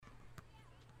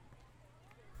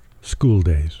School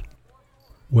days.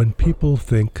 When people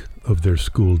think of their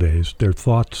school days, their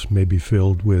thoughts may be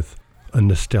filled with a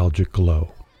nostalgic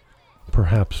glow,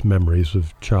 perhaps memories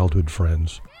of childhood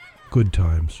friends, good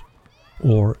times,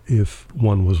 or, if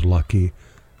one was lucky,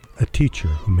 a teacher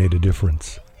who made a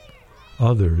difference.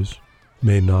 Others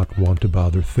may not want to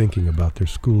bother thinking about their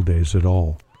school days at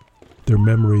all. Their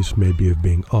memories may be of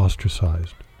being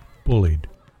ostracized, bullied,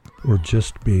 or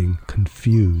just being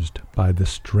confused by the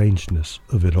strangeness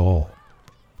of it all.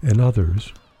 And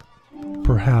others,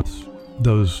 perhaps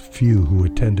those few who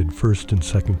attended first and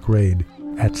second grade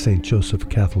at St. Joseph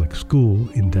Catholic School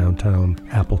in downtown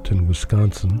Appleton,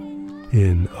 Wisconsin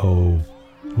in,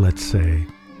 let's say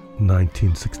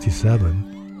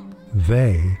 1967,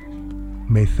 they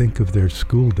may think of their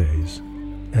school days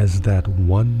as that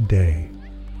one day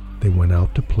they went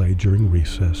out to play during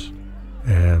recess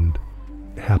and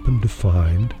happened to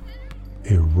find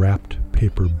a wrapped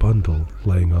paper bundle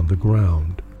laying on the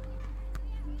ground,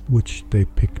 which they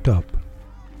picked up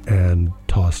and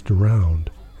tossed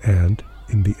around, and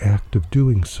in the act of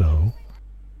doing so,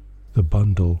 the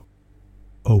bundle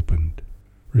opened,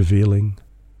 revealing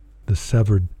the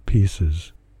severed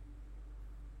pieces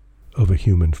of a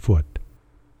human foot.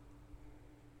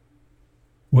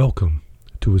 Welcome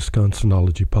to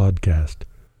Wisconsinology Podcast.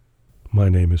 My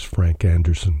name is Frank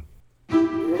Anderson.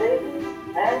 Ladies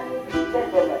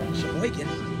and gentlemen. Sheboygan?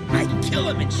 I'd kill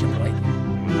him in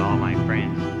Sheboygan. With all my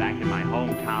friends back in my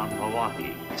hometown,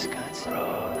 Milwaukee. Wisconsin.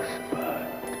 Here's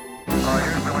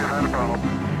Billy, not a problem.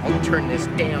 I'll turn this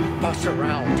damn bus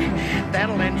around.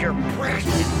 That'll end your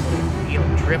precious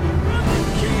field trip.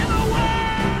 King of the world!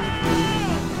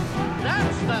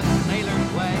 That's the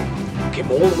sailor's way.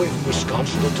 Came all the way from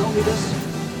Wisconsin to tell me this?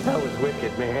 That was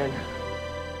wicked, man.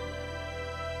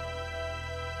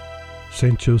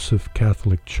 St. Joseph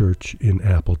Catholic Church in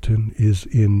Appleton is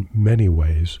in many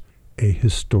ways a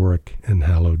historic and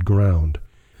hallowed ground.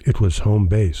 It was home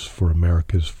base for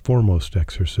America's foremost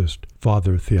exorcist,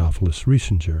 Father Theophilus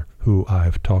Riesinger, who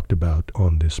I've talked about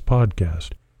on this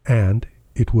podcast. And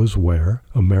it was where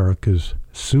America's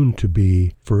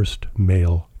soon-to-be first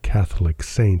male Catholic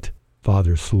saint,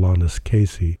 Father Solanus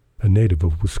Casey, a native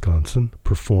of Wisconsin,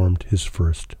 performed his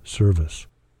first service.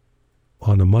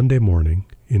 On a Monday morning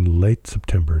in late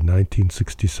September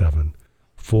 1967,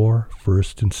 4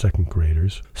 first and second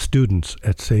graders, students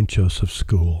at St. Joseph's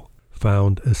School,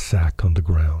 found a sack on the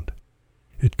ground.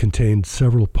 It contained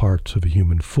several parts of a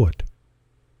human foot.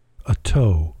 A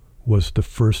toe was the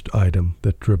first item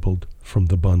that dribbled from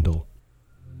the bundle.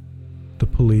 The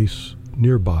police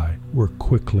nearby were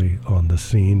quickly on the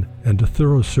scene, and a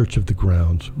thorough search of the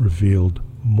grounds revealed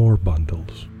more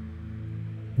bundles.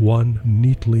 One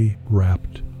neatly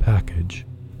wrapped package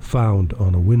found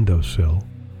on a windowsill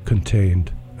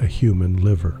contained a human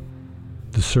liver.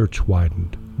 The search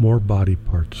widened. More body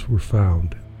parts were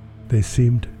found. They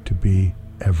seemed to be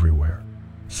everywhere.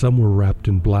 Some were wrapped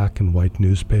in black and white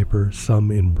newspaper,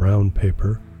 some in brown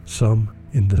paper, some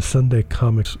in the Sunday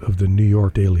comics of the New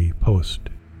York Daily Post.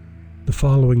 The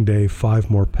following day, 5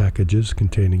 more packages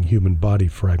containing human body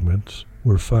fragments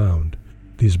were found.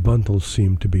 These bundles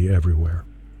seemed to be everywhere.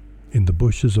 In the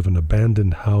bushes of an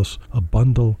abandoned house, a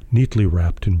bundle neatly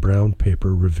wrapped in brown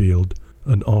paper revealed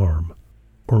an arm,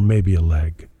 or maybe a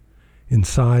leg.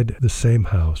 Inside the same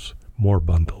house, more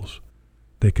bundles.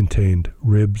 They contained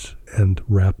ribs and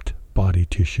wrapped body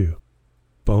tissue.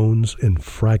 Bones and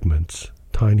fragments,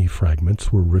 tiny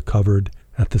fragments, were recovered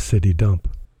at the city dump.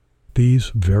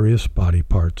 These various body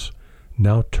parts,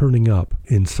 now turning up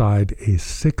inside a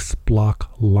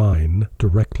 6-block line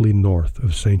directly north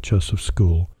of St. Joseph's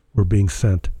School, were being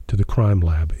sent to the crime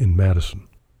lab in Madison.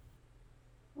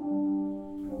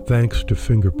 Thanks to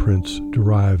fingerprints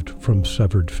derived from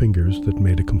severed fingers that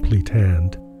made a complete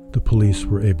hand, the police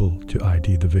were able to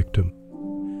ID the victim.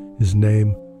 His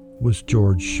name was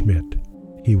George Schmidt.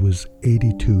 He was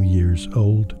 82 years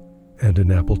old and an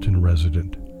Appleton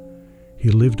resident.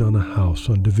 He lived on a house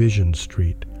on Division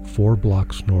Street, 4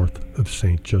 blocks north of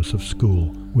St. Joseph's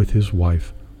School, with his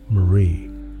wife, Marie.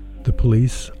 The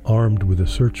police, armed with a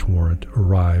search warrant,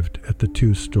 arrived at the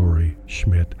 2-story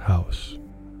Schmidt house.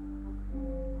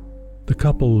 The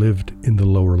couple lived in the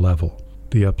lower level.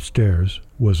 The upstairs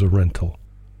was a rental.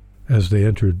 As they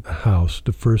entered the house,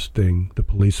 the first thing the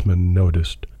policeman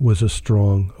noticed was a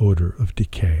strong odor of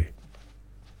decay.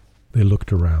 They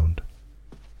looked around.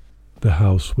 The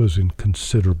house was in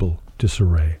considerable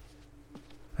disarray.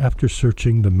 After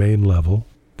searching the main level,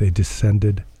 they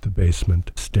descended the basement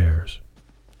stairs.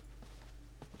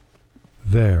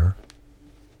 There,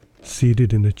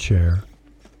 seated in a chair,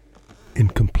 in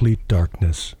complete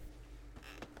darkness,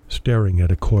 staring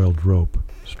at a coiled rope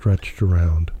stretched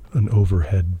around an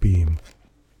overhead beam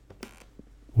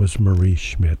was Marie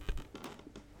Schmidt.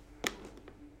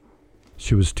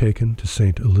 She was taken to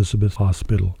St. Elizabeth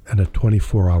Hospital, and a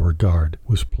 24-hour guard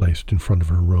was placed in front of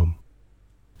her room.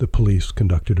 The police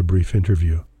conducted a brief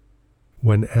interview.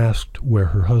 When asked where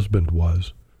her husband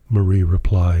was, Marie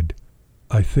replied,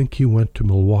 "I think he went to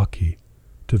Milwaukee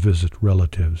to visit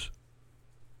relatives."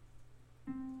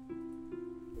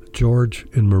 George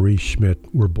and Marie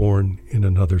Schmidt were born in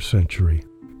another century.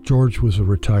 George was a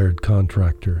retired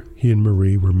contractor. He and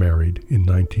Marie were married in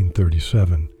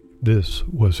 1937. This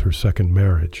was her second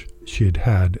marriage. She had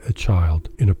had a child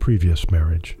in a previous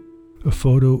marriage. A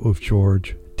photo of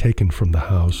George taken from the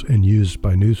house and used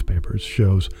by newspapers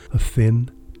shows a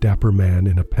thin, dapper man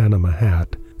in a Panama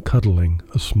hat cuddling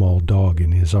a small dog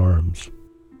in his arms.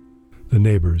 The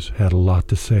neighbors had a lot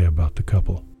to say about the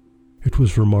couple. It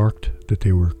was remarked that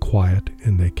they were quiet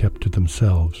and they kept to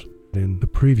themselves. In the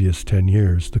previous 10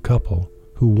 years, the couple,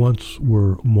 who once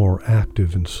were more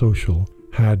active and social,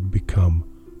 had become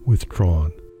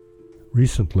withdrawn.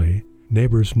 Recently,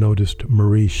 neighbors noticed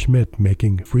Marie Schmidt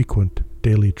making frequent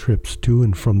daily trips to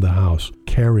and from the house,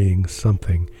 carrying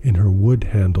something in her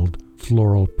wood-handled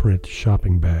floral print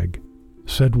shopping bag.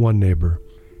 Said one neighbor,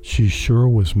 "She sure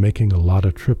was making a lot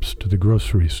of trips to the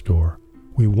grocery store.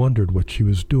 We wondered what she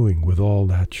was doing with all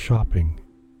that shopping."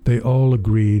 They all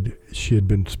agreed she had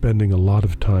been spending a lot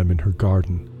of time in her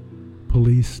garden.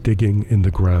 Police digging in the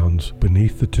grounds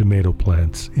beneath the tomato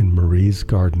plants in Marie's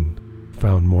garden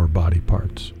found more body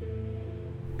parts.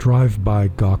 Drive-by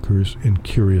gawkers and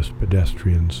curious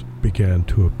pedestrians began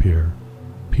to appear.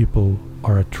 People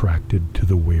are attracted to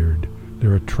the weird.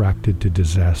 They're attracted to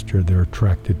disaster. They're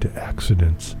attracted to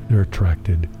accidents. They're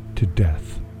attracted to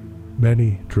death.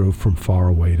 Many drove from far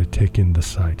away to take in the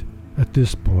sight. At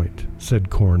this point, said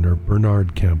Coroner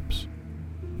Bernard Kemps,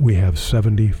 "We have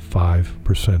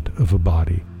 75% of a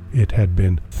body. It had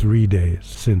been 3 days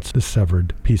since the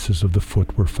severed pieces of the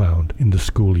foot were found in the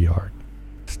schoolyard.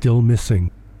 Still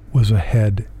missing was a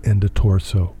head and a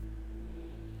torso."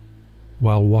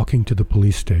 While walking to the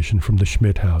police station from the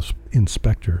Schmidt house,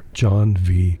 Inspector John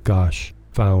V. Gosch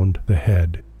found the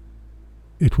head.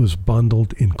 It was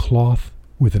bundled in cloth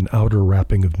with an outer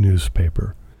wrapping of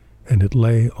newspaper, and it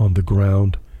lay on the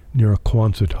ground near a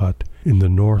Quonset hut in the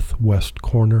northwest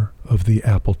corner of the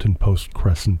Appleton Post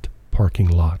Crescent parking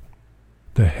lot.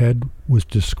 The head was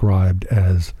described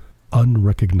as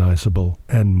unrecognizable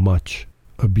and much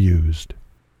abused.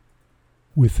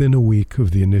 Within a week of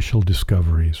the initial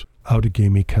discoveries,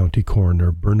 Outagamie County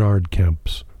Coroner Bernard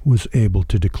Kemps was able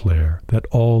to declare that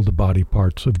all the body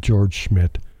parts of George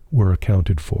Schmidt were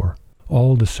accounted for.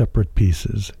 All the separate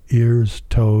pieces, ears,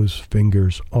 toes,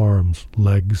 fingers, arms,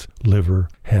 legs, liver,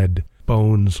 head,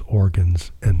 bones,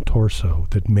 organs, and torso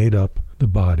that made up the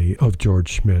body of George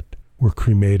Schmidt were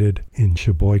cremated in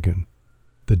Sheboygan.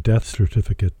 The death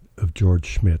certificate of George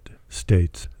Schmidt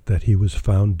states that he was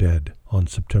found dead on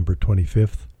September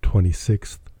 25th,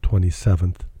 26th,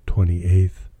 27th,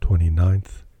 28th,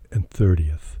 29th, and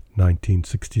 30th,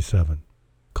 1967.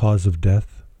 Cause of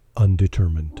death,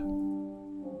 undetermined.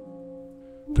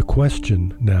 The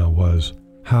question now was,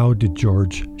 how did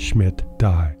George Schmidt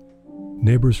die?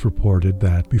 Neighbors reported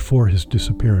that before his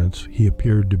disappearance, he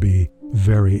appeared to be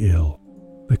very ill.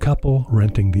 The couple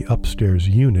renting the upstairs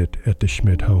unit at the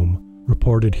Schmidt home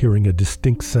reported hearing a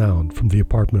distinct sound from the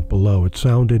apartment below. It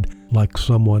sounded like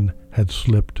someone had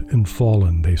slipped and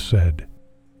fallen, they said.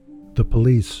 The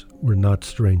police were not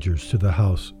strangers to the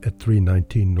house at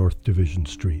 319 North Division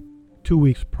Street. 2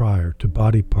 weeks prior to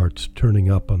body parts turning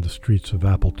up on the streets of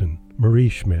Appleton, Marie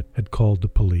Schmidt had called the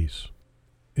police.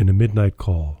 In a midnight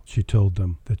call, she told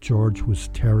them that George was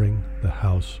tearing the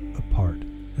house apart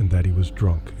and that he was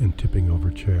drunk and tipping over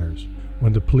chairs.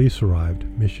 When the police arrived,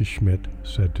 Mrs. Schmidt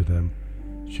said to them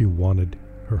she wanted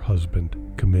her husband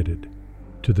committed.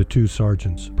 To the two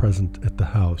sergeants present at the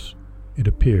house, it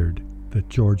appeared that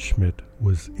George Schmidt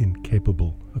was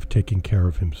incapable of taking care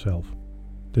of himself.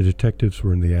 The detectives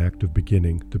were in the act of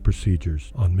beginning the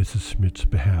procedures on Mrs. Schmidt's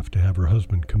behalf to have her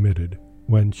husband committed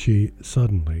when she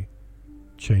suddenly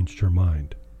changed her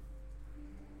mind.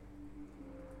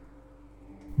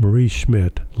 Marie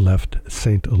Schmidt left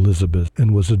St. Elizabeth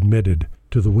and was admitted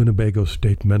to the Winnebago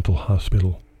State Mental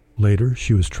Hospital. Later,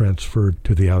 she was transferred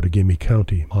to the Outagamie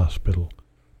County Hospital.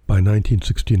 By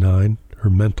 1969, her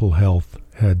mental health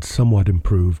had somewhat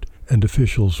improved, and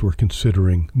officials were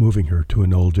considering moving her to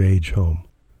an old age home.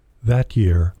 That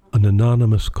year, an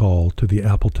anonymous call to the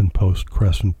Appleton Post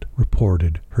Crescent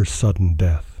reported her sudden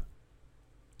death.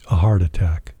 A heart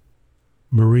attack.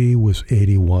 Marie was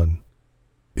 81.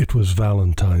 It was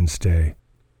Valentine's Day.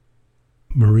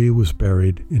 Marie was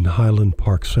buried in Highland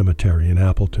Park Cemetery in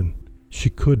Appleton. She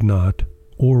could not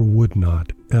or would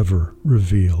not ever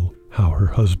reveal how her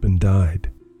husband died.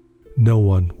 No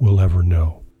one will ever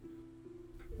know.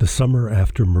 The summer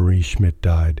after Marie Schmidt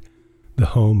died, the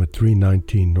home at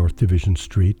 319 North Division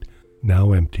Street,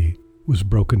 now empty, was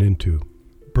broken into,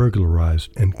 burglarized,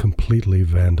 and completely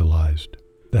vandalized.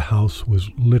 The house was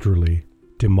literally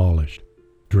demolished.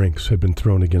 Drinks had been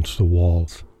thrown against the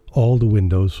walls. All the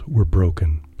windows were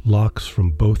broken. Locks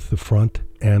from both the front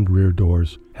and rear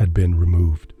doors had been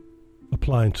removed.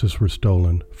 Appliances were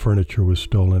stolen, furniture was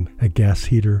stolen, a gas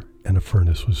heater and a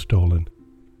furnace was stolen.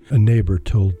 A neighbor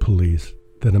told police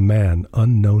that a man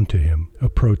unknown to him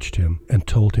approached him and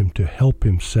told him to help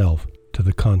himself to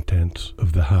the contents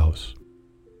of the house.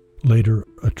 Later,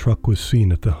 a truck was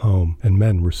seen at the home and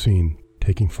men were seen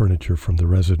taking furniture from the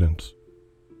residence.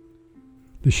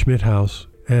 The Schmidt house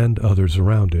and others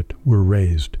around it were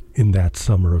razed in that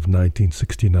summer of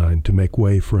 1969 to make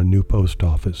way for a new post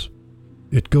office.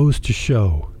 It goes to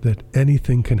show that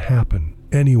anything can happen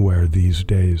anywhere these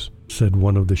days, said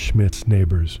one of the Schmidt's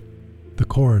neighbors. The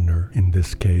coroner, in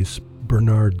this case,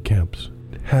 Bernard Kemps,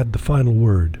 had the final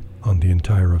word on the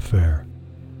entire affair.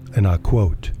 And I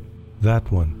quote, "That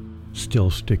one still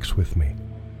sticks with me."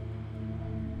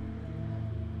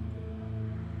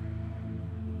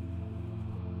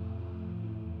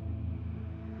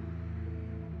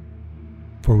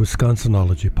 For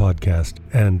Wisconsinology Podcast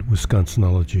and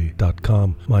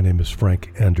Wisconsinology.com, my name is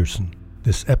Frank Anderson.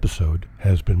 This episode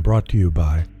has been brought to you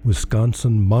by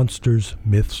Wisconsin Monsters,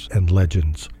 Myths, and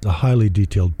Legends, a highly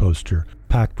detailed poster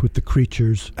packed with the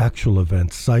creatures, actual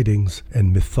events, sightings,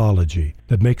 and mythology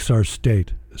that makes our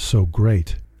state so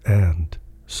great and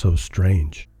so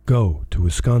strange. Go to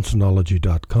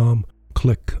Wisconsinology.com,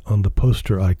 click on the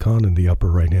poster icon in the upper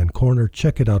right-hand corner,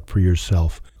 check it out for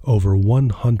yourself. Over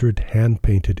 100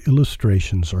 hand-painted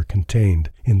illustrations are contained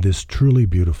in this truly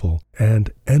beautiful and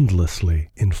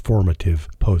endlessly informative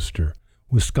poster.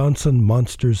 Wisconsin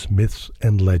Monsters, Myths,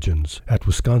 and Legends at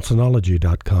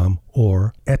Wisconsinology.com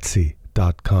or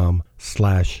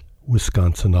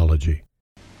Etsy.com/Wisconsinology.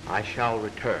 I shall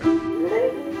return.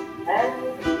 Ladies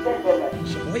and gentlemen.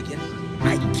 Sheboygan?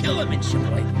 I'd kill him in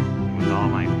Sheboygan. With all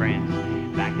my friends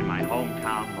back in my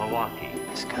hometown, Milwaukee.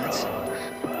 Wisconsin.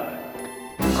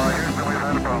 Houston, we've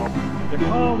had a problem. To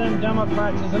call them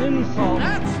Democrats is an insult.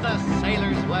 That's the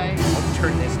sailor's way. I'll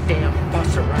turn this damn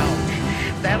bus around.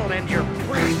 That'll end your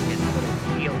precious little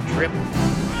field trip.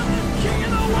 I'm the king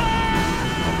of the world!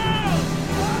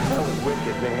 That was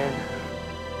wicked, man.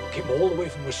 Came all the way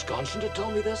from Wisconsin to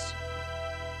tell me this?